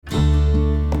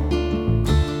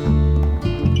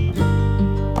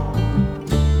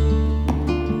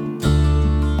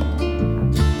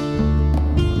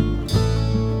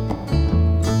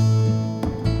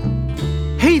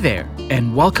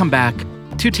Welcome back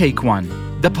to Take One,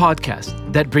 the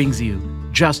podcast that brings you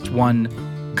just one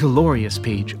glorious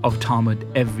page of Talmud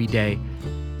every day.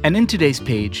 And in today's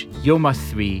page, Yoma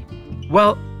 3,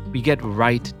 well, we get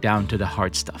right down to the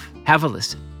hard stuff. Have a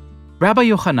listen. Rabbi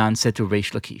Yochanan said to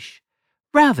Reish Lakish,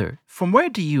 "Rather, from where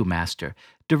do you, Master,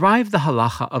 derive the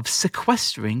halacha of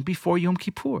sequestering before Yom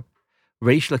Kippur?"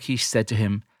 Reish Lakish said to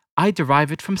him, "I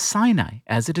derive it from Sinai,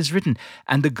 as it is written,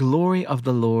 and the glory of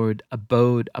the Lord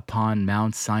abode upon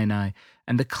Mount Sinai,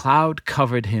 and the cloud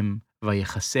covered him,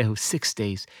 vayechasehu, 6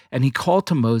 days, and he called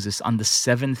to Moses on the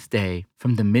 7th day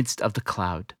from the midst of the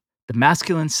cloud." The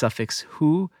masculine suffix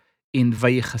hu in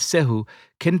vayechasehu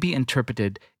can be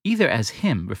interpreted either as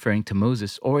him, referring to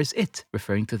Moses, or as it,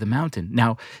 referring to the mountain.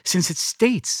 Now, since it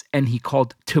states, and he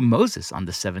called to Moses on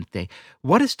the 7th day,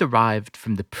 what is derived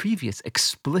from the previous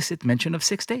explicit mention of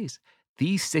 6 days?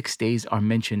 These 6 days are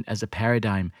mentioned as a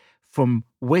paradigm from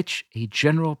which a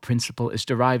general principle is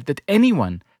derived that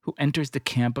anyone who enters the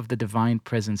camp of the divine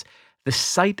presence, the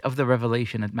site of the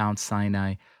revelation at Mount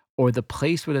Sinai, or the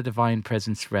place where the divine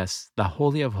presence rests, the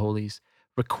Holy of Holies,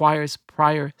 requires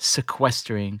prior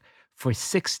sequestering for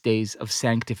 6 days of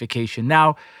sanctification.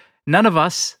 Now, none of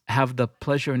us have the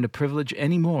pleasure and the privilege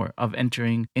anymore of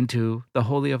entering into the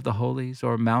Holy of the Holies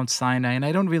or Mount Sinai, and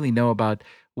I don't really know about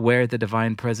where the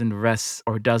divine presence rests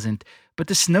or doesn't, but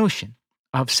this notion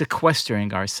of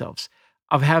sequestering ourselves,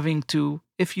 of having to,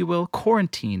 if you will,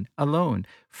 quarantine alone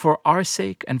for our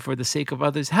sake and for the sake of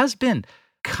others has been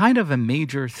kind of a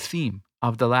major theme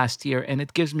of the last year, and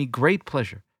it gives me great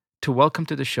pleasure to welcome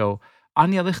to the show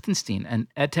Anya Lichtenstein, an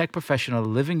edtech professional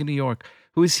living in New York,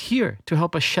 who is here to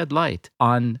help us shed light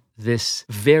on this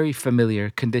very familiar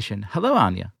condition. Hello,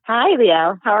 Anya. Hi,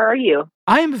 Leo. How are you?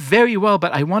 I am very well,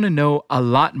 but I want to know a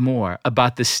lot more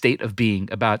about the state of being,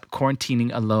 about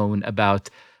quarantining alone, about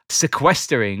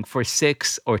sequestering for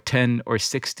 6 or 10 or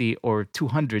 60 or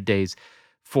 200 days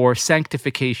for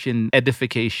sanctification,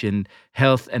 edification,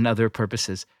 health, and other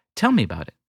purposes. Tell me about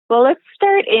it. Well, let's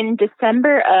start in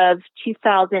December of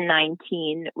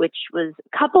 2019, which was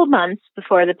a couple months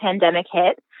before the pandemic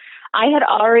hit. I had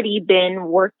already been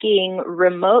working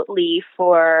remotely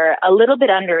for a little bit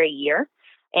under a year,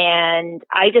 and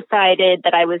I decided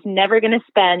that I was never going to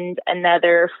spend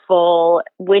another full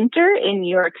winter in New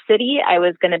York City. I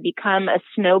was going to become a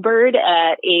snowbird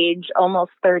at age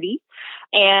almost 30,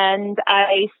 and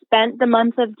I spent the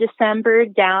month of December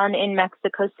down in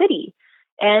Mexico City.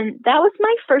 And that was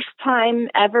my first time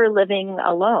ever living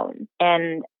alone.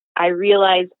 And I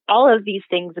realized all of these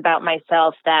things about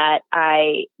myself that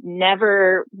I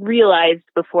never realized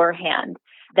beforehand,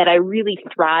 that I really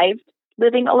thrived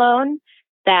living alone,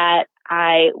 that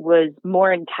I was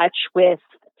more in touch with,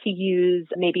 to use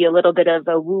maybe a little bit of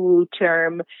a woo-woo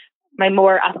term, my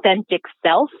more authentic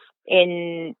self,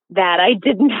 in that I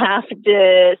didn't have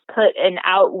to put an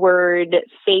outward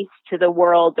face to the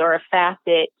world or a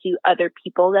facet to other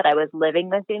people that I was living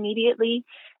with immediately.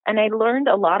 And I learned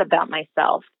a lot about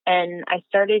myself. And I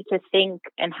started to think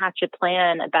and hatch a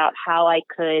plan about how I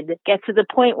could get to the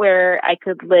point where I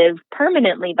could live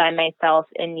permanently by myself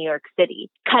in New York City.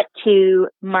 Cut to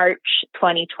March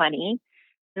 2020.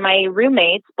 My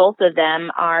roommates, both of them,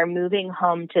 are moving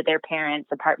home to their parents'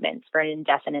 apartments for an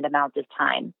indefinite amount of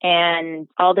time. And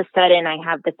all of a sudden, I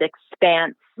have this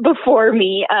expanse before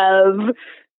me of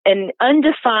an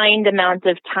undefined amount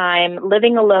of time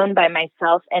living alone by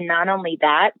myself. And not only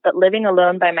that, but living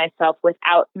alone by myself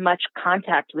without much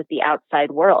contact with the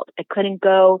outside world. I couldn't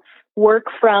go work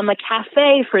from a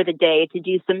cafe for the day to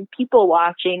do some people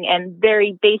watching and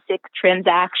very basic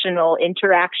transactional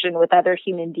interaction with other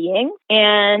human beings.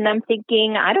 And I'm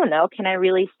thinking, I don't know, can I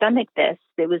really stomach this?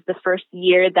 It was the first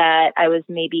year that I was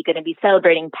maybe going to be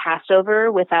celebrating Passover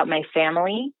without my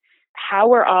family. How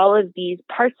were all of these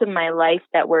parts of my life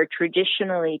that were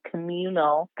traditionally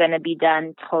communal going to be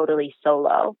done totally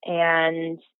solo?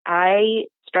 And I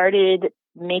started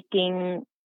making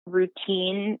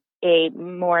routine a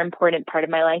more important part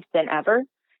of my life than ever.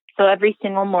 So every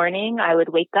single morning I would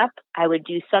wake up, I would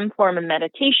do some form of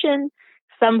meditation,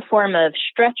 some form of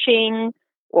stretching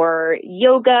or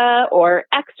yoga or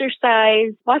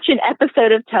exercise, watch an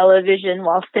episode of television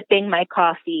while sipping my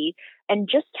coffee, and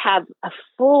just have a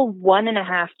full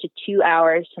 1.5 to 2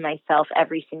 hours to myself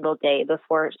every single day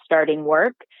before starting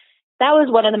work. That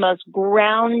was one of the most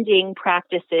grounding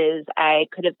practices I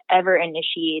could have ever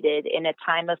initiated in a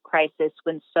time of crisis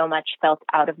when so much felt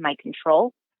out of my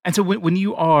control. And so when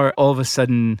you are all of a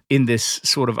sudden in this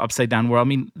sort of upside down world, I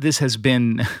mean, this has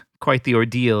been quite the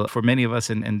ordeal for many of us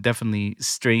and definitely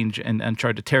strange and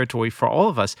uncharted territory for all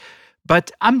of us. But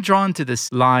I'm drawn to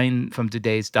this line from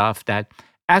today's daf that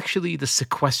actually the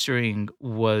sequestering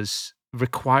was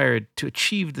required to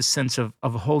achieve the sense of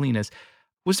holiness.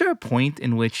 Was there a point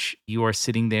in which you are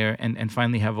sitting there and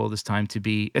finally have all this time to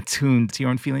be attuned to your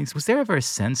own feelings? Was there ever a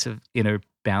sense of inner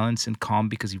balance and calm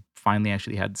because you finally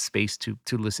actually had space to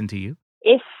listen to you?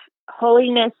 If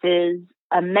holiness is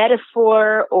a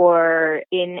metaphor or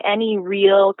in any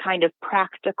real kind of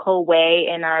practical way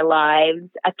in our lives,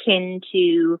 akin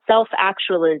to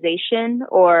self-actualization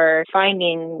or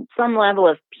finding some level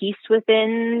of peace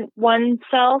within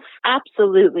oneself,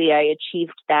 absolutely I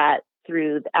achieved that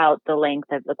throughout the length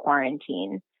of the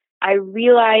quarantine. I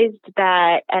realized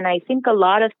that, and I think a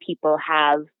lot of people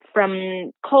have,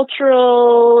 from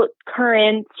cultural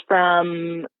currents,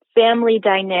 from family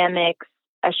dynamics,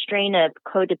 a strain of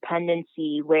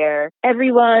codependency where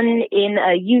everyone in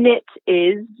a unit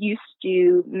is used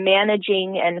to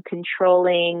managing and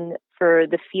controlling for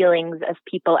the feelings of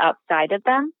people outside of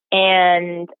them.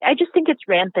 And I just think it's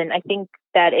rampant. I think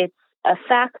that it's a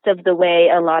fact of the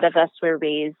way a lot of us were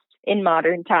raised in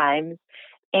modern times,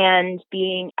 and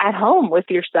being at home with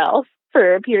yourself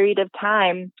for a period of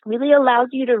time really allows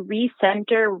you to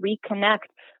recenter, reconnect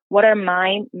what are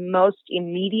my most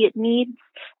immediate needs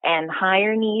and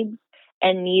higher needs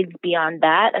and needs beyond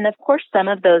that. And of course, some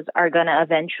of those are going to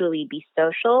eventually be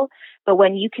social. But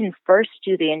when you can first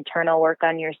do the internal work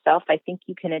on yourself, I think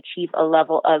you can achieve a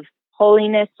level of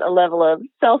holiness, a level of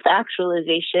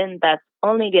self-actualization that's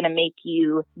only going to make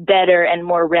you better and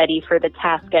more ready for the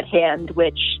task at hand,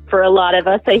 which for a lot of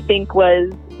us, I think,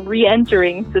 was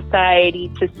re-entering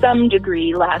society to some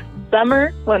degree last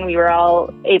summer when we were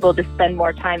all able to spend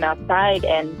more time outside,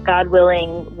 and God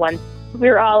willing, once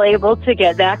we're all able to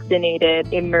get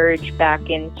vaccinated, emerge back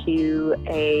into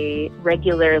a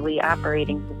regularly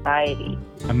operating society.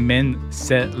 Amen.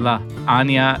 Selah.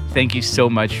 Anya, thank you so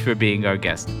much for being our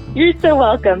guest. You're so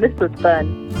welcome. This was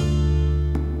fun.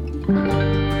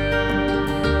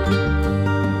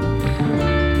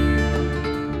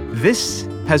 This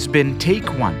has been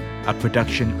Take One, a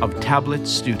production of Tablet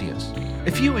Studios.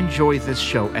 If you enjoy this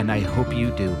show, and I hope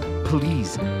you do,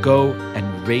 please go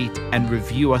and rate and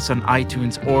review us on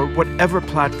iTunes or whatever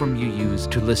platform you use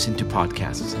to listen to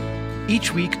podcasts.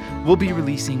 Each week, we'll be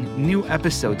releasing new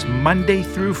episodes Monday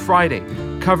through Friday,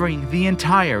 covering the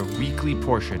entire weekly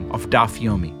portion of Daf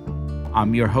Yomi.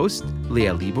 I'm your host,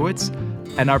 Leah Leibowitz,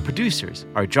 and our producers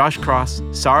are Josh Cross,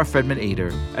 Sarah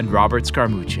Fredman-Ader, and Robert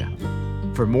Scaramuccia.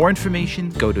 For more information,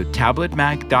 go to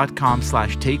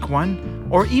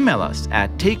tabletmag.com/takeone or email us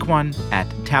at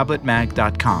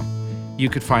takeone@tabletmag.com. You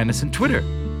could find us on Twitter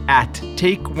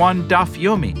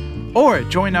 @TakeOneDafYomi or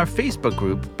join our Facebook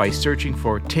group by searching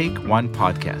for Take One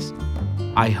Podcast.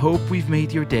 I hope we've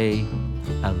made your day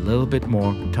a little bit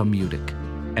more Talmudic,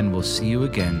 and we'll see you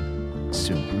again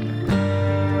soon.